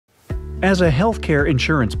As a healthcare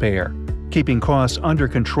insurance payer, keeping costs under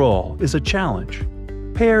control is a challenge.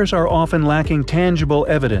 Payers are often lacking tangible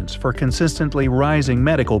evidence for consistently rising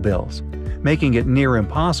medical bills, making it near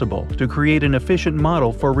impossible to create an efficient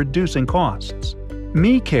model for reducing costs.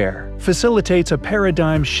 MeCare facilitates a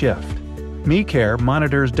paradigm shift. MeCare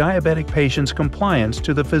monitors diabetic patients' compliance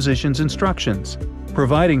to the physician's instructions,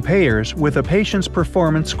 providing payers with a patient's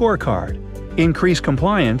performance scorecard. Increased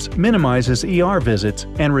compliance minimizes ER visits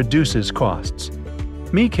and reduces costs.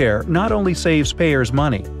 MeCare not only saves payers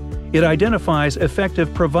money, it identifies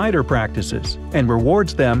effective provider practices and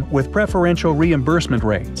rewards them with preferential reimbursement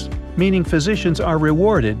rates, meaning physicians are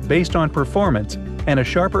rewarded based on performance and a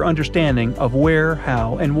sharper understanding of where,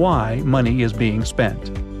 how, and why money is being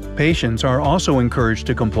spent. Patients are also encouraged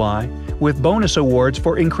to comply, with bonus awards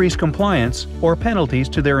for increased compliance or penalties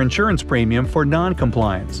to their insurance premium for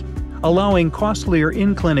non-compliance, allowing costlier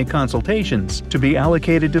in-clinic consultations to be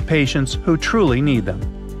allocated to patients who truly need them.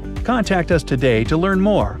 Contact us today to learn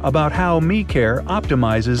more about how MeCare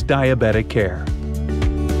optimizes diabetic care.